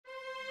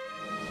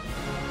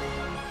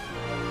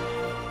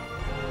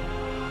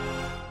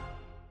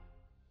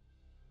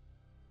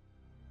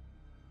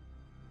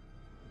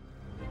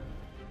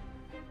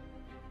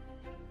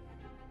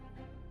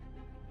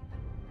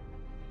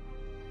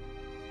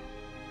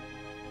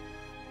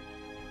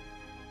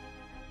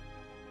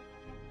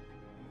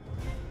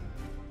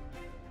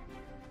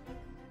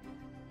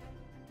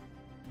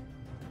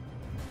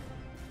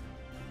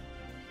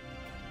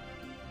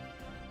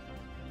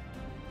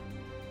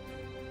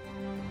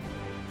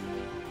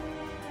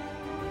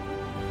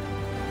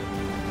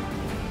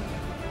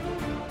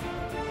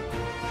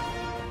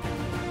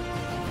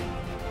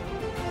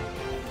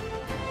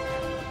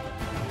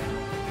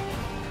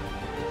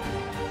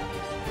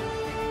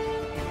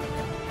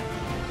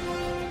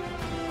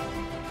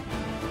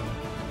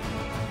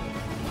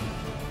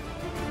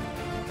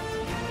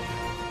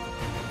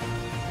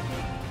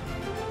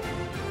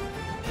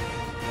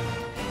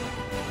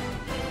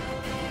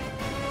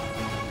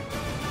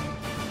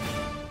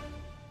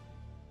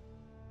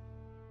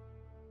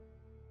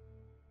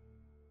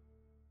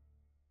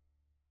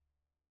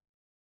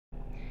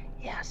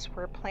Yes,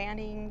 we're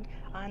planning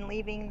on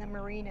leaving the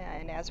marina,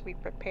 and as we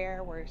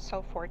prepare, we're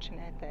so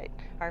fortunate that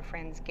our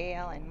friends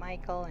Gail and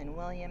Michael and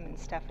William and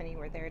Stephanie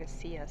were there to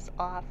see us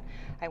off.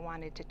 I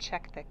wanted to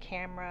check the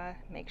camera,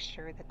 make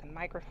sure that the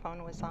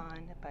microphone was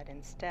on, but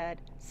instead,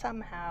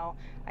 somehow,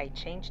 I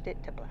changed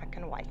it to black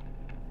and white.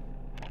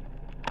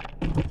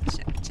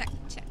 Check, check,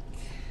 check.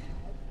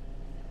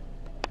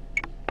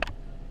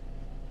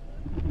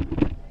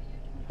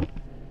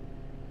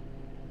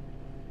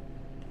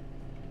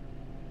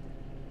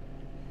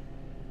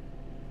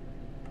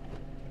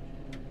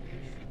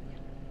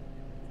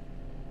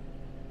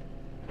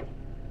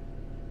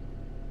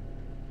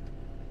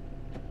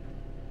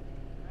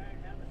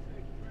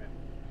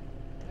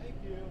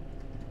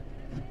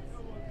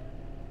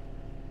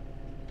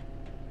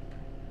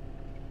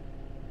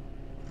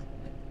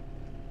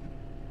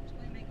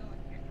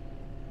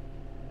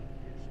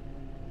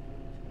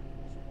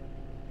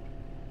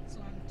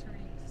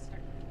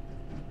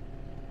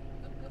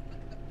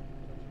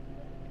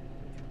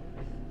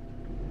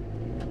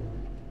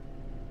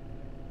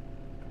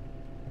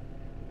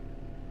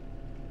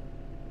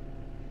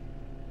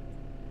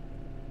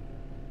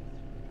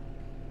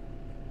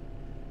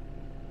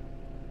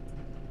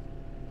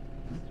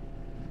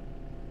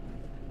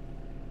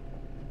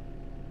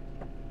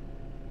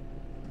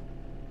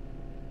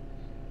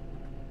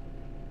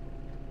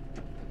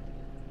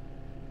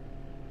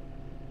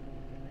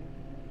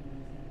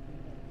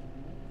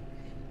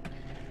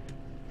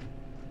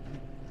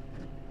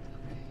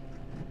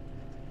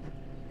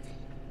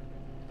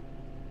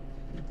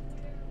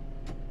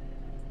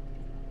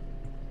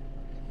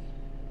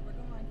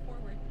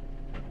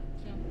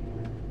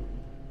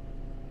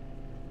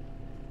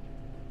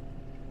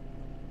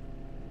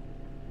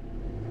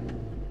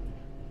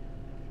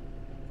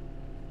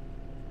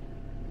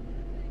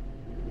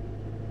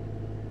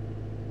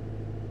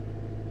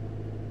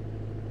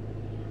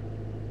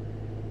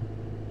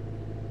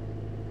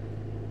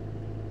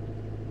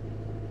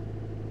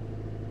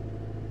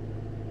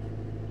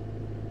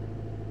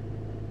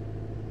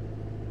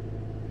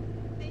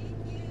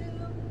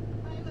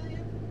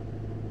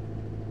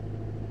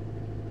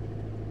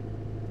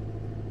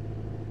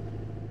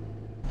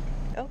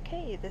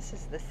 Okay, this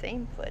is the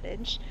same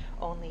footage,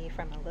 only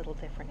from a little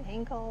different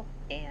angle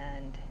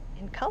and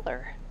in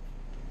color.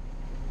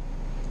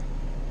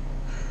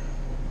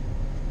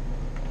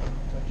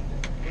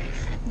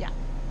 Yeah.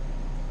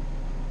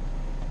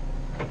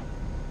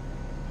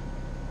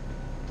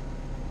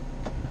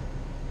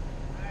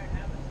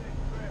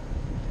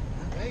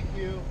 Thank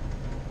you.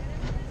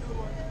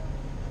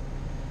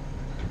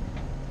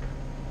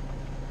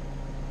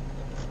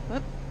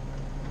 Whoop.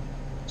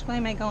 Which way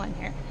am I going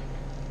here?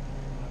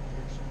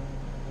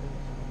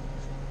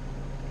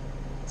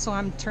 So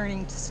I'm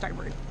turning to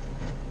starboard.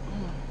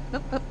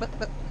 Whoop, whoop, whoop,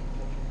 whoop.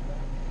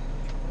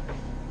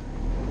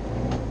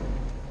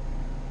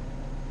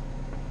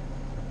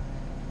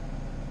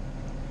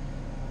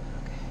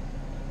 Okay.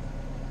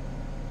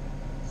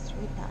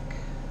 Straight back.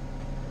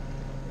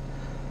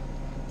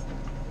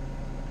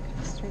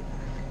 Okay, straight back.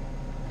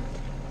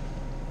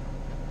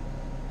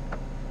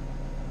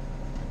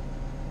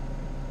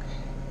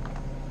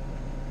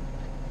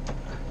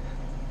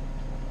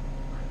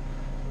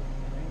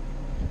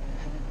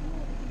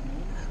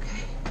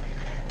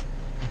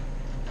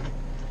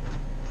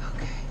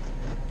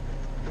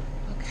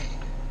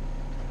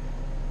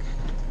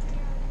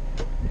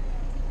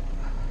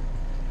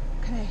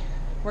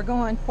 We're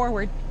going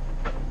forward,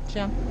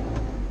 Jim.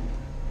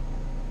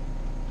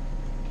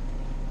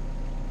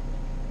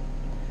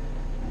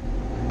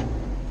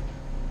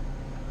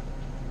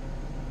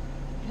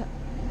 Yep.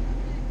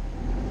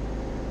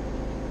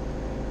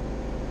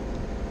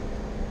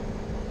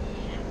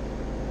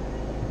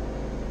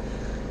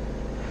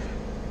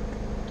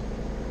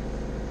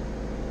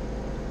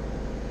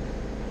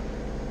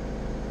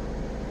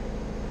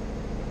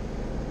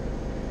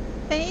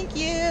 Thank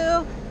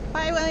you.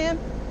 Bye, William.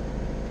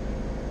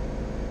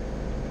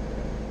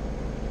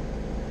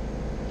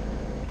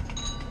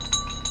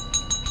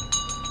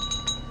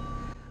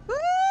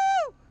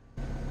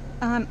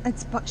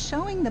 It's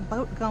showing the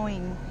boat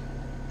going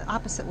the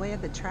opposite way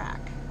of the track.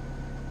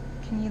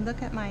 Can you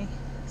look at my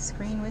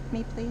screen with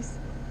me, please?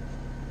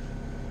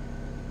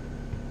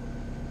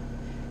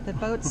 The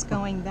boat's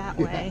going that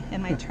way,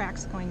 and my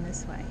track's going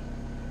this way.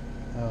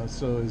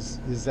 So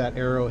is that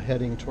arrow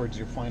heading towards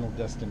your final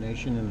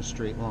destination in a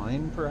straight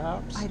line,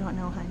 perhaps? I don't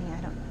know, honey.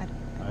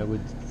 I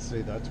would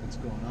say that's what's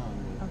going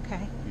on.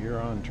 Okay. You're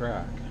on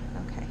track.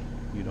 Okay.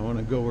 You don't want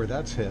to go where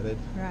that's headed.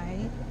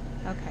 Right.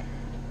 Okay.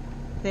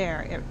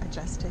 There, it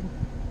adjusted.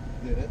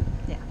 Did it?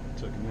 Yeah.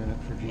 Took a minute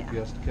for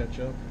GPS to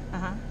catch up.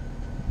 Uh-huh.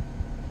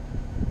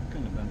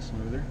 Couldn't have been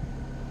smoother.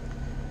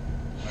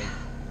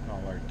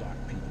 All our dock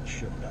people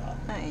showed up.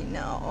 I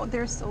know.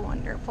 They're so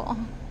wonderful.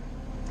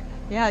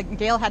 Yeah,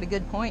 Gail had a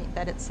good point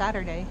that it's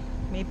Saturday.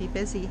 May be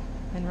busy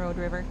in Road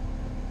River,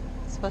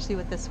 especially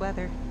with this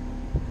weather.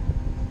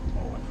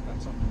 Oh, I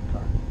forgot something in the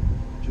car.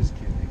 Just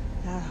kidding.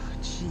 Oh,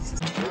 Jesus.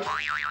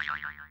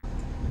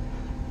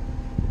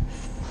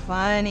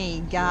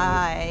 funny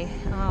guy.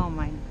 Oh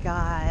my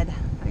God.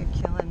 You're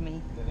killing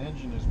me. The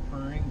engine is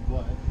purring, but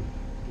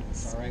if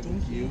it's alright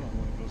with Stinky. you, I'm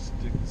going to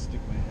go stick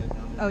my head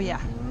down in Oh, the yeah.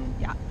 engine room.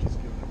 Yeah. Just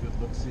give it a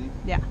good look-see.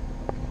 Yeah.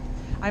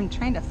 I'm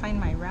trying to find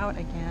my route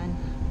again.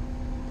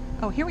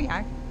 Oh, here we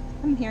are.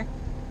 I'm here.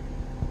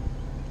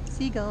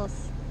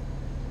 Seagulls.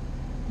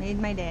 Made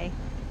my day.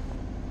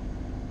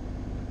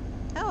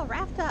 Oh,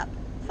 raft up.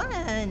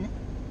 Fun.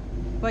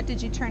 What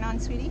did you turn on,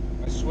 sweetie?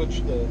 I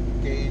switched the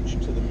gauge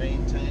to the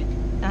main tank.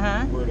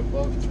 Uh-huh. We're at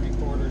above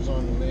 3/4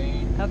 on the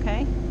main, Okay.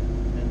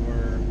 and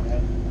we're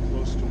at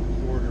close to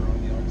 1/4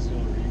 on the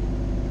auxiliary.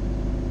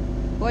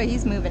 Boy,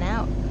 he's moving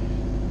out.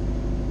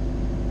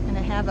 And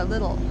I have a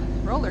little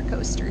roller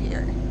coaster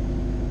here.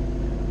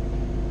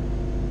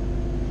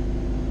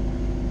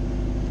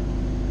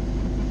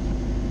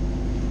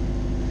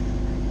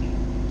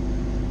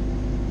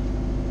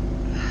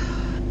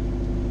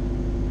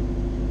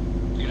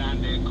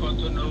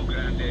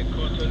 Grande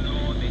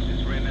Cotonou, this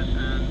is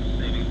Renaissance,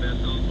 saving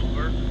vessels,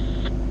 over.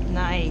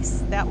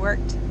 Nice. That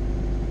worked.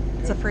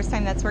 It's the first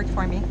time that's worked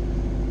for me.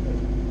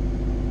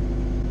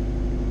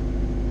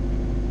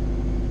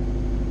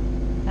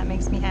 That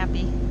makes me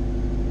happy.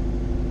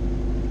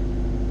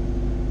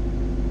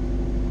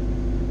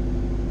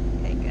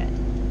 Okay, good.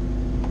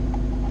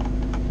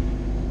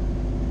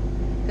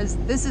 Because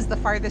this is the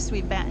farthest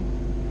we've been.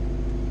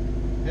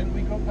 Didn't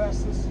we go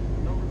past this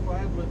number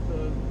 5 with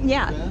the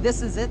Yeah, bend?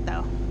 this is it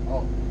though.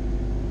 Oh,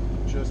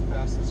 just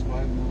past this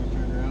 5 and then we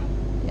turned around?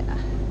 Yeah.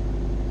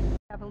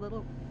 Have a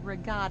little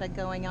regatta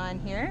going on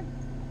here.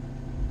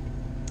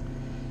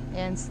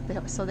 And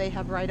so they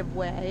have right of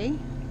way.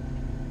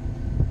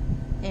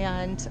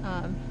 And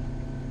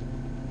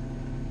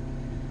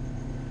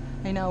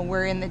I know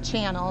we're in the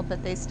channel,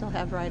 but they still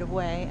have right of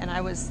way. And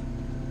I was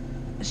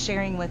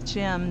sharing with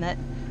Jim that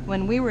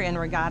when we were in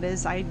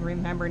regattas, I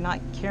remember not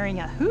caring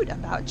a hoot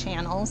about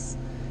channels.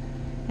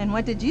 And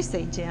what did you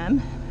say,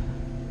 Jim?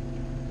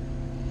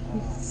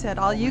 You said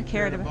all you we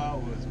cared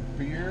about. was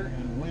beer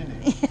and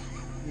winning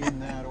in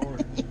that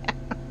order.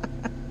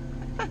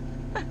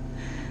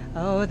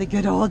 Oh, the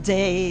good old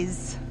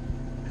days.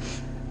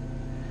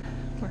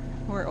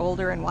 We're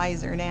older and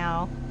wiser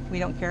now. We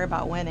don't care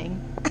about winning.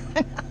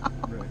 Right.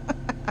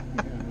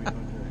 And we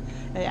don't drink.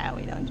 Yeah,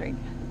 we don't drink.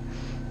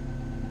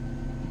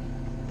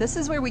 This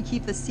is where we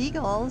keep the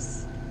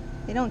seagulls.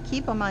 They don't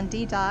keep them on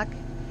D-Dock.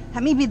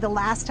 That may be the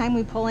last time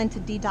we pull into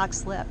D-Dock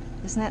Slip.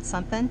 Isn't that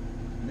something?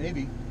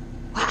 Maybe.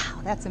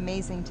 Wow, that's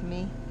amazing to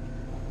me.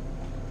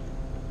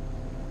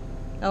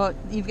 Oh,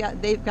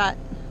 they've got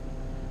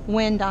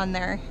wind on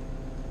their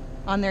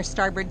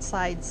starboard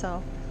side,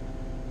 so.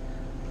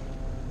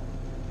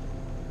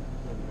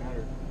 Doesn't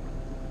matter.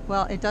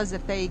 Well, it does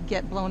if they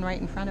get blown right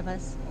in front of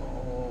us.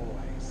 Oh,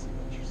 I see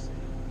what you're saying.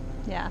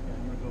 Yeah, Yeah,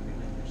 I'm going to go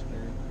behind your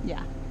stern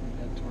yeah. and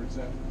head towards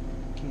that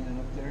can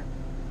up there.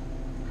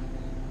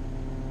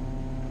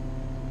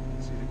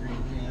 See the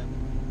green can?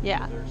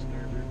 Yeah. There's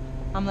starboard.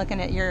 I'm looking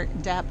at your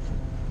depth.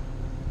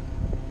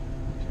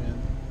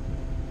 10.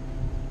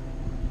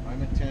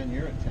 I'm at 10,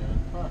 you're at 10.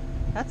 Huh.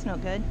 That's no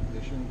good.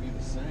 They shouldn't be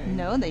the same.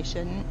 No, they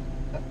shouldn't.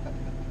 Are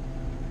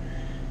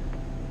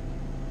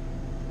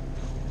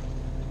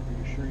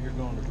you sure you're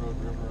going to Road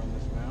River on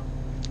this map?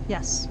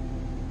 Yes.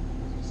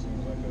 It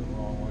seems like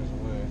a long ways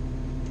away.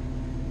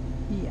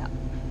 Yeah.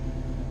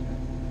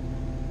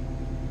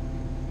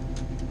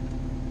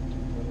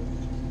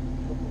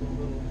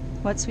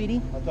 What,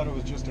 sweetie? I thought it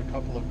was just a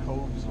couple of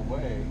coves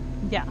away.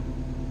 Yeah.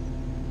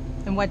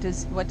 And what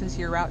does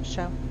your route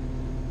show?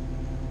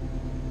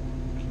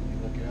 Can you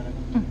look at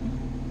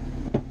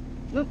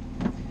it? Oop.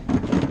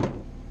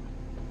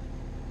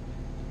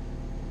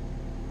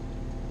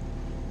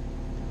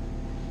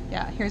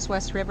 Yeah, here's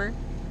West River.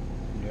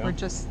 Yeah.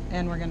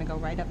 We're gonna go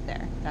right up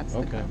there. That's the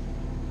Okay. cove.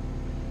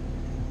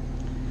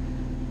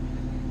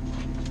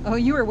 Oh,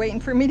 you were waiting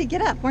for me to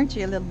get up, weren't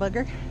you, little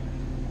booger?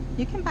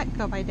 You can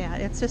go by Dad.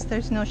 It's just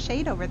there's no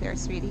shade over there,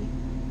 sweetie.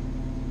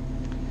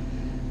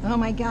 Oh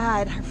my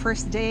God, our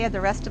first day of the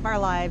rest of our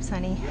lives,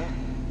 honey. Yeah,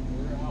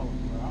 we're out.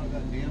 We're out of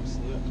that damn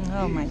slip.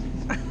 Oh my.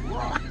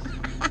 Christ.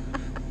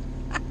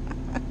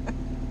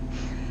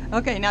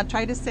 Okay, now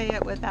try to say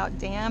it without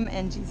damn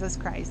and Jesus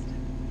Christ.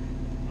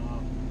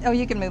 Um, Oh,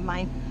 you can move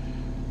mine.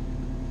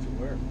 to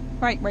where?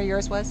 Right where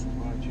yours was.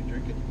 Why don't you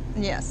drink it?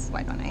 Yes,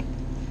 why don't I?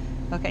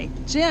 Okay,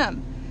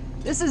 Jim,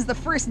 this is the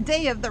first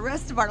day of the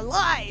rest of our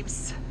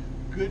lives.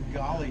 Good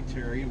golly,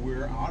 Terry,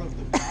 we're out of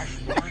the gosh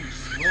darn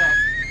slip.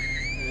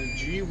 And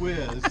gee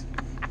whiz,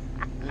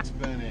 it's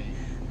been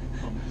a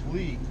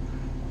complete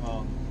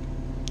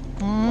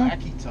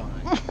wacky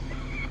time.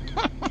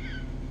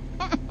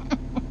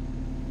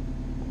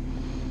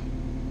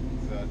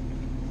 Is that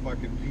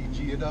fucking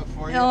PG enough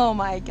for you? Oh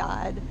my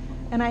God.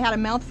 And I had a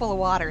mouthful of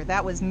water.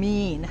 That was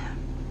mean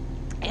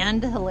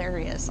and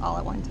hilarious all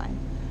at one time.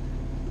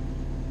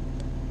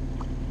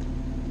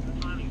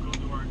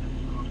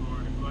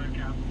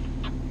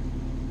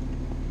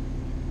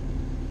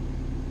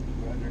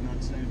 Glad they're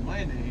not saying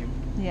my name.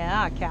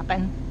 Yeah,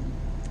 Captain.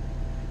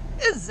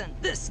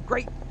 Isn't this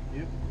great?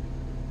 Yep.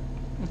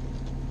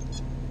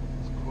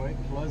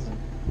 quite pleasant.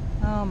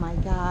 Oh my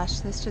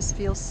gosh, this just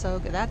feels so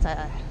good. That's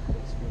a Feels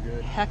so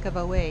good. heck of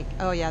a wake.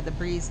 Oh yeah, the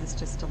breeze is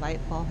just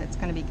delightful. It's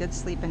going to be good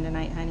sleeping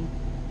tonight, honey.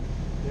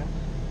 Yeah.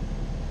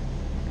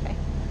 Okay.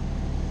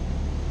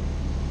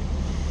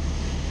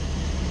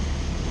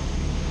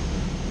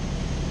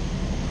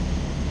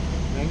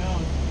 Hang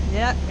on.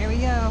 Yep, here we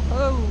go.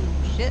 Oh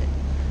shit.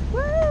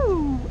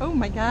 Woo! Oh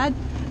my god.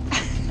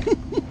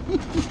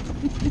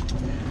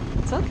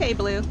 It's okay,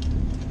 Blue.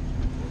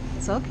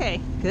 It's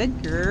okay.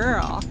 Good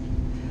girl.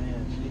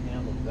 Man, she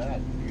handled that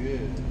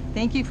good.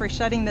 Thank you for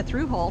shutting the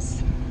through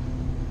holes.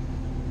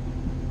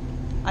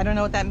 I don't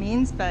know what that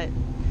means, but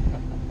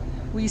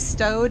we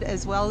stowed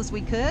as well as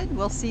we could.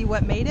 We'll see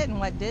what made it and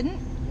what didn't.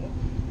 Yep.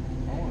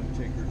 I want to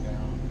take her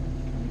down.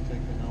 Can you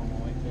take the helm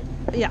while I take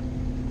her? Yeah.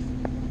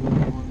 You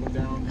want to go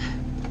down?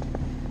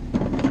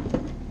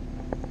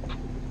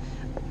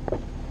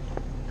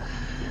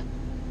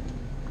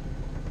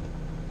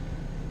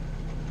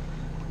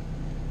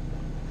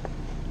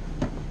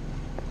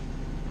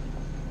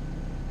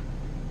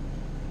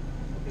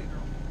 Okay,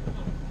 girl. Come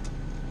on.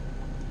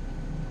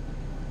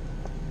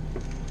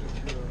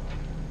 Good girl.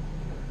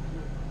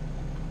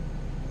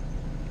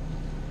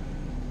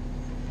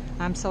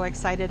 I'm so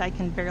excited I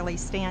can barely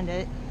stand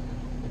it.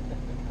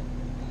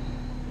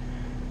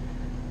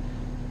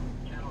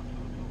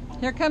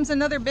 Here comes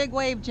another big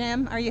wave,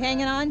 Jim. Are you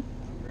hanging on?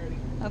 I'm ready.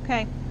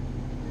 Okay.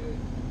 Good.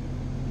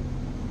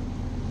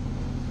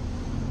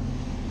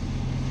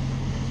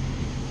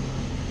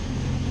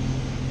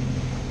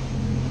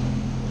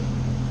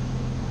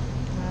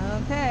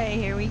 Okay,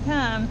 here we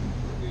come.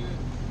 We're good.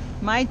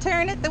 My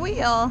turn at the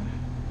wheel.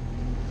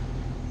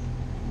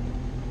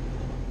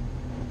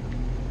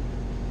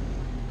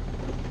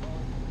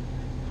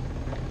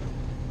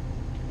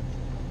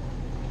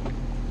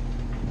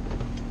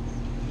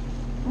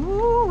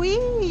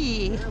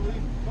 Woo-wee! Barely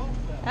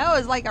bumped that. That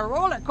was like a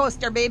roller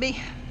coaster,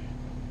 baby.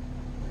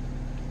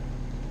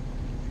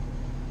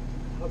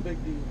 How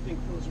big do you think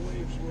those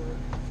waves were?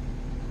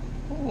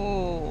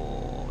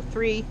 Oh,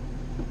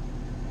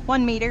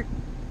 1 meter.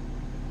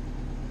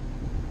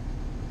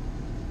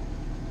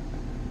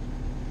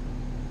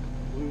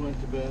 We went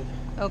to bed.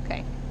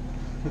 Okay.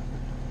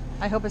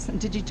 I hope it's.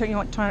 Did you turn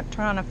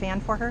on a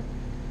fan for her?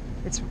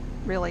 It's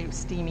really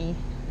steamy.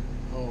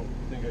 Oh,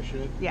 think I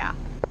should? Yeah.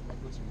 I'll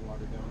put some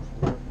water down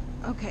for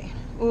her. Okay.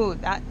 Ooh,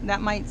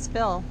 that might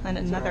spill. And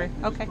It's another. all right.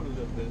 We'll Okay. just put a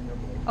little bit in there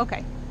more.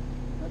 Okay.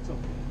 That's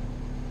okay.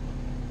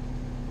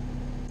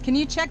 Can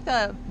you check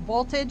the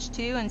voltage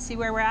too and see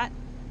where we're at?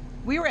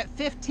 We were at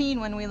 15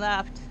 when we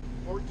left.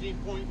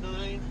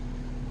 14.9.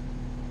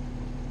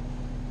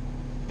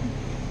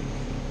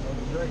 I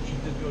was right, she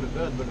did go to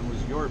bed, but it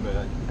was your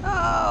bed.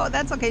 Oh,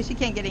 that's okay. She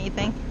can't get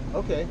anything.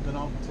 Okay, then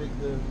I'll take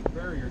the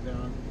barrier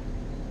down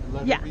and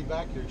let Yeah. her be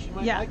back here. She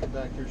might Yeah. like it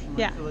back here. She might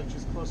Yeah. feel like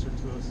she's closer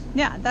to us.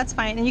 Yeah, that's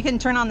fine. And you can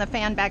turn on the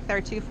fan back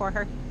there too for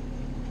her.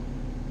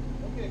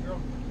 Okay, girl.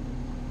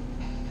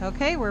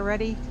 Okay, we're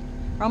ready.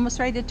 We're almost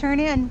ready to turn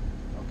in.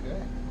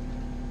 Okay.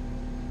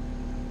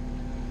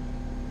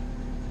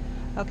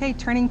 Okay,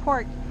 turning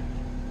port.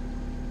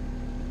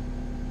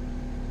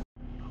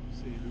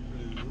 Sailor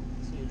Blue.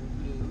 Sailor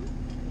Blue.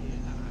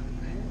 Yeah,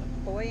 man.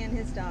 Boy and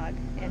his dog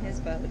and his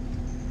boat.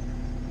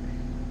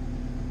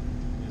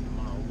 And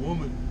my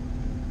woman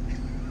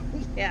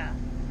Yeah.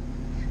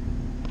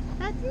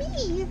 That's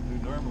me. who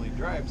normally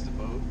drives the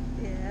boat.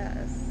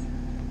 Yes.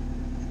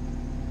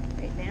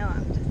 Right now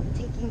I'm just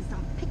taking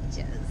some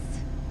pictures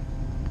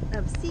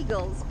of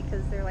seagulls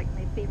because they're like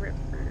my favorite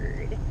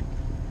bird.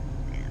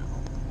 Now,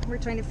 we're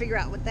trying to figure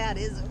out what that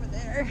is over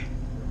there.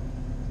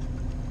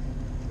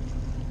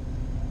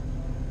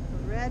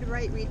 Red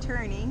right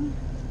returning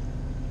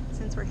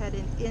since we're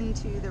heading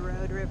into the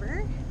Road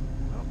River.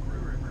 Up the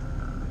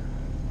river.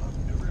 Up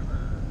the river.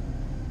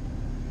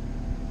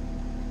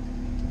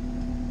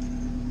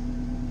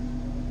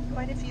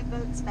 Quite a few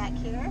boats back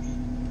here.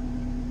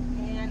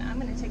 And I'm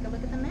going to take a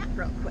look at the map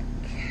real quick.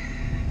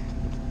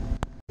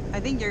 I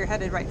think you're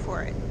headed right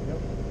for it.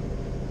 Yep.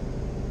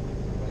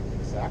 Like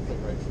exactly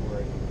right for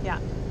it. Yeah.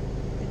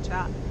 Good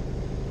job.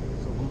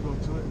 So we'll go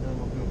to it and then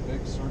we'll do a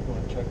big circle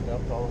and check it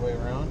out all the way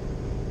around.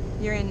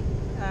 You're in,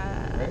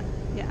 Right?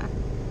 yeah.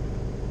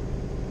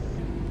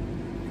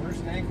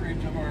 First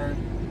anchorage of our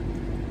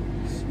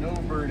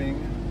snowbirding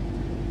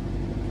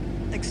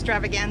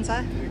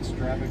Extravaganza.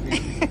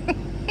 extravaganza.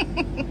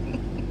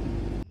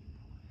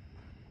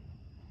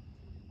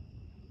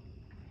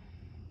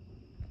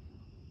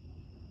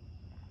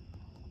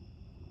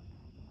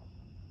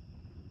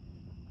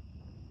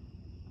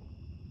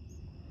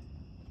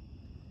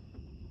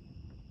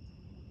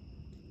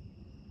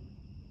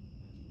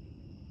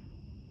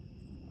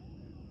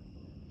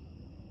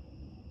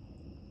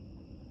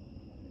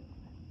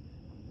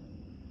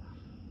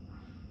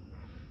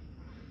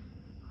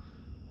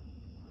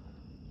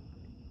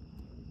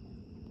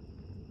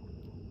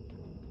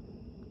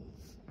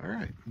 All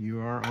right, you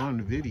are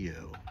on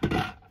video.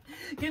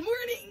 Good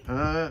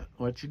morning.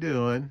 What you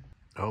doing?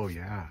 Oh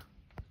yeah.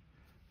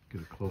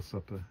 Get a close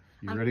up.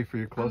 You ready for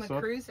your close I'm a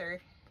up?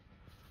 cruiser.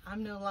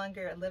 I'm no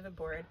longer a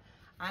liveaboard.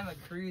 I'm a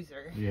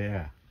cruiser.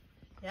 Yeah.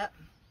 Yep.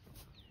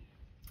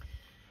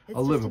 It's A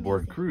just liveaboard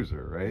amazing.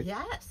 cruiser, right?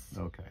 Yes.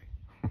 Okay.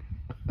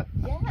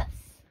 Yes.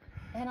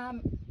 And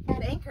I'm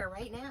at anchor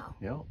right now.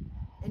 Yep.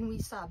 And we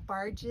saw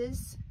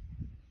barges,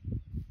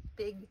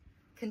 big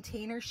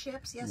container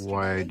ships yesterday.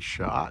 Wide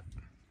shot.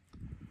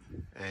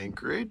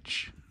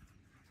 Anchorage.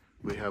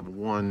 We have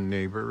one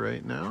neighbor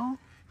right now.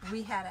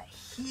 We had a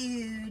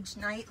huge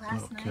night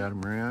last Little night.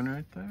 catamaran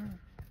right there.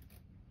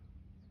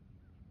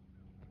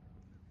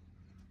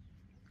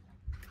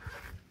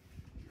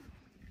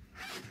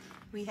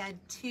 We had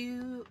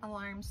 2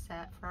 alarms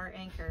set for our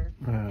anchor,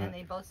 and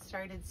they both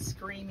started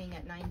screaming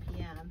at 9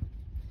 p.m.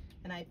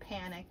 And I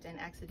panicked and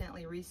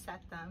accidentally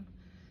reset them,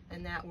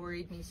 and that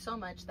worried me so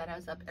much that I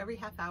was up every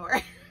half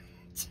hour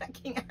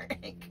checking our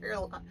anchor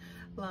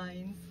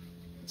lines,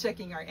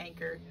 checking our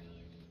anchor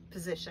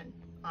position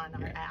on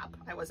our app.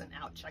 I wasn't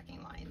out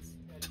checking lines.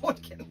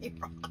 Don't get me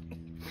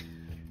wrong.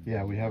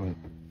 Yeah, we haven't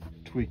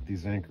tweaked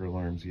these anchor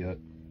alarms yet,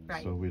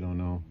 Right. so we don't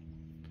know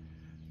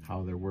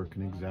how they're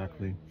working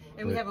exactly.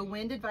 And we have a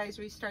wind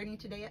advisory starting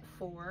today at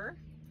 4,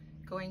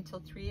 going till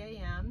 3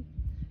 a.m.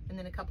 and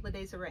then a couple of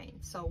days of rain.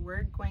 So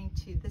we're going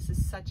to, this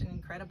is such an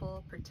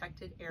incredible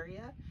protected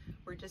area.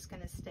 We're just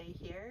going to stay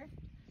here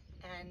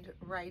and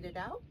ride it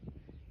out.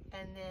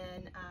 And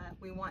then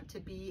we want to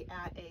be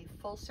at a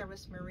full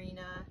service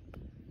marina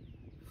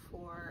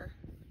for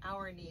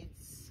our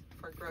needs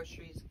for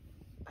groceries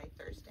by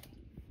Thursday.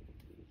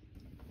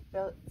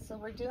 So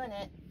we're doing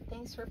it.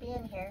 Thanks for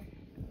being here.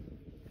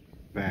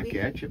 Back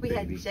at you, We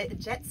baby. had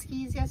jet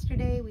skis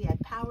yesterday. We had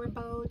power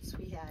boats.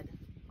 We had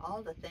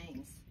all the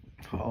things.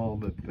 All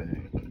the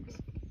things.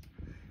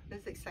 It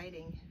was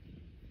exciting.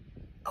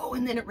 Oh,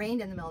 and then it rained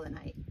in the middle of the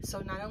night. So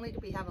not only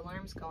did we have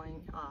alarms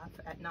going off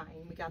at 9,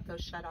 we got those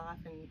shut off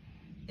and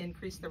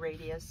increased the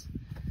radius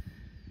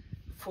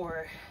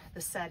for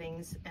the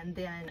settings. And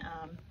then,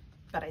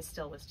 but I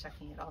still was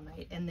checking it all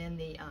night. And then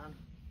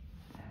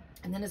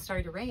and then it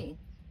started to rain,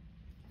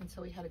 and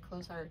so we had to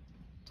close our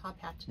top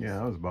hatches. Yeah,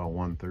 that was about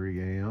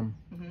 1:30 a.m.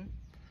 Mm-hmm.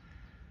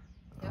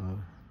 Yep.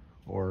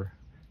 Or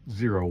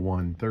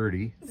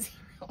 01:30.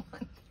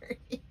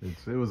 01:30.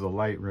 It was a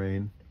light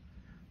rain,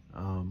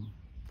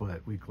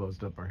 but we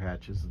closed up our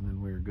hatches and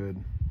then we were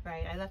good.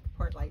 Right, I left the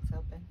port lights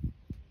open.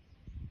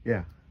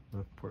 Yeah,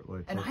 left port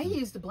lights And open. I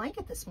used a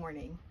blanket this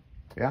morning.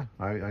 Yeah,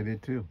 I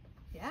did too.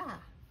 Yeah.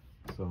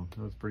 So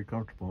that was pretty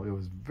comfortable. It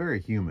was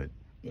very humid,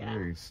 Yeah.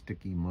 very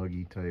sticky,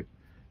 muggy type.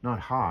 Not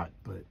hot,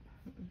 but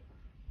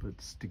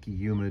sticky,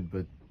 humid.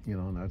 But you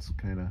know, that's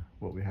kind of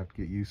what we have to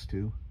get used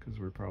to because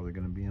we're probably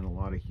going to be in a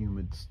lot of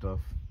humid stuff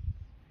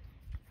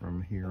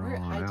from here We're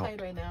at on high out.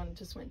 tide right now and it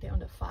just went down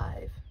to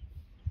 5.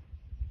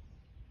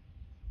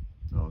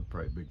 Oh,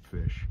 probably big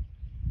fish.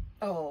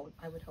 Oh,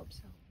 I would hope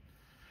so.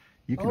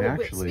 You can But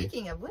actually.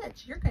 speaking of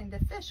which, you're going to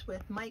fish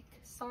with Mike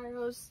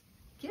Sorrow's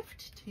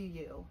gift to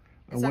you.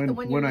 Is that the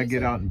one you're when I get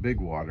using? out in big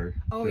water.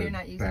 Oh, you're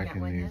not using back that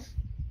in one yet? these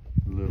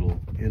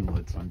little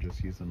inlets, I'm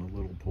just using a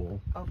little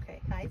pole. Okay.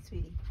 Hi,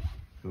 sweetie.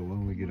 But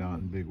when we get out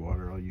in big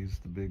water, I'll use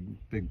the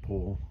big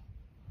pole.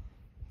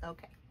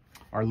 Okay.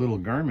 Our little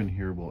Garmin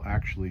here will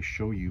actually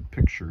show you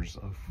pictures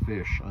of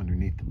fish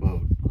underneath the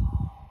boat.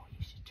 Oh,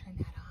 you should turn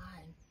that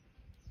on.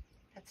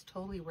 That's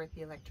totally worth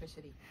the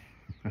electricity.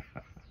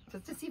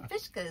 Just to see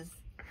fishkas.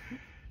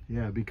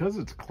 Yeah, because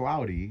it's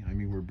cloudy. I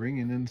mean, we're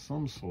bringing in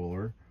some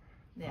solar,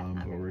 Yeah.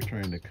 but we're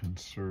trying to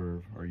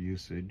conserve our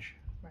usage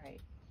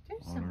Right.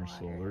 There's on some our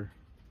water.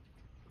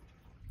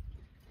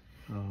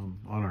 solar,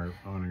 on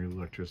our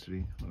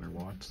electricity, on our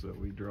watts that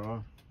we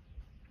draw.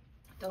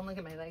 Don't look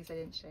at my legs. I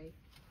didn't shave.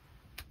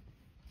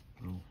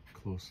 Oh,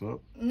 close up.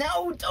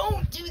 No,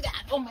 don't do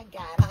that. Oh my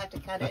God, I'll have to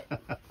cut it.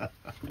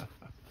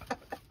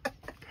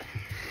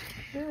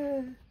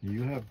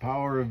 You have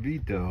power of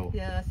veto.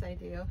 Yes, I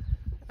do.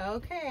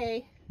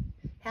 Okay.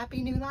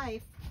 Happy new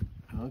life.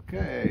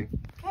 Okay.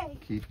 Okay.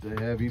 Keep the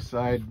heavy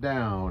side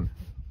down.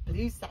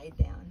 Blue side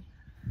down.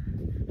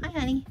 Hi,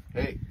 honey.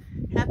 Hey,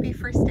 Happy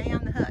first day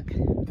on the hook.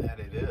 that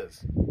it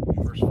is.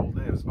 First full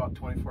day. It was about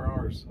 24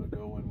 hours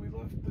ago when we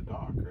left the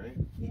dock, right?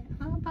 Yeah,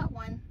 about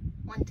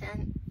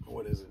 110,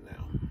 What is it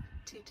now?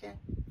 210.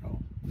 Oh,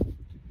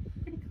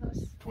 Pretty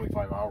close.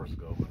 25 hours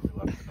ago when we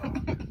left the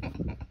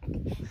dock.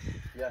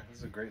 Yeah, this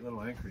is a great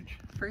little anchorage.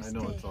 First I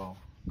know day. it's all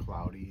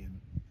cloudy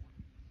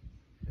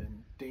and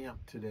damp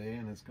today,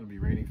 and it's going to be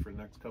raining for the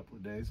next couple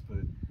of days, but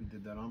we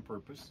did that on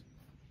purpose.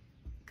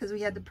 Because we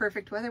had the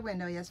perfect weather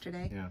window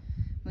yesterday. Yeah.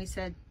 We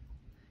said,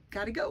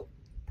 gotta go.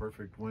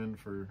 Perfect wind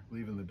for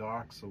leaving the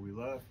dock, so we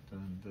left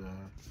and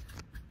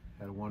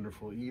had a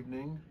wonderful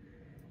evening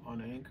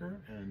on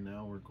anchor, and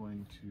now we're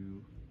going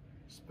to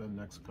spend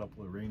the next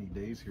couple of rainy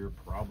days here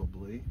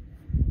probably.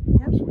 Of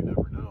course, we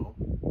never know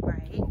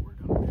Right. what we're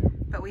going to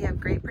do. But we have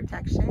great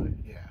protection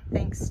But, yeah,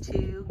 thanks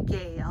to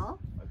Gail.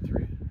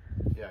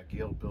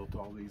 Gail built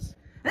all these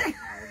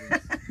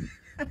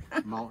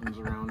mountains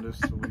around us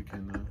so we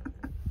can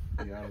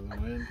be out of the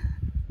wind.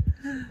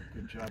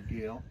 Good job,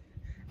 Gail.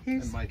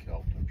 Here's, And Mike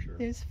helped, I'm sure.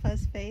 here's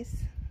Fuzzface.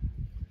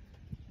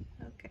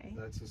 Okay.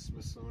 that's a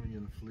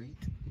Smithsonian fleet,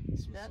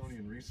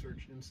 Smithsonian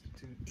Research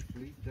Institute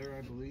fleet there,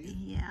 I believe.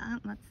 Yeah,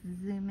 let's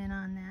zoom in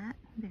on that.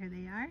 There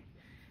they are.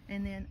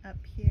 And then up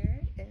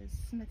here is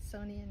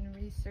Smithsonian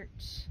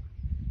Research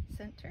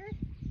Center.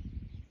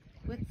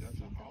 I think that's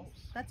a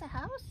house. That's a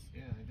house?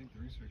 Yeah, I think the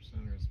research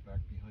center is back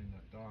behind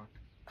that dock.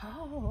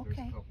 Oh, okay.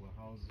 There's a couple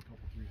of houses,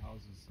 three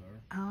houses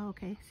there. Oh,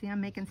 okay. See, I'm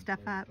making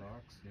stuff up.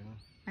 Docks, yeah.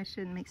 I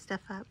shouldn't make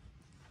stuff up.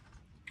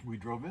 We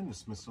drove into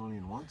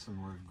Smithsonian once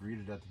and were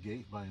greeted at the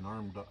gate by an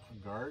armed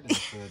guard and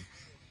said,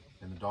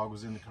 and the dog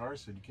was in the car,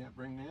 said, "You can't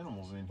bring the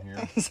animals in here."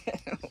 So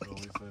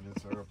we said,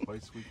 "Is there a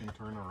place we can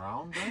turn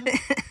around then?"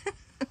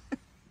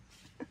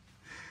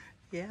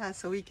 Yeah,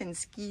 so we can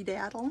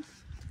ski-daddle.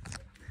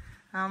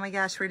 Oh my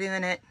gosh, we're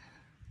doing it.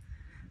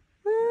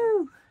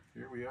 Woo!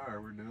 Here we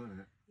are, we're doing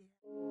it.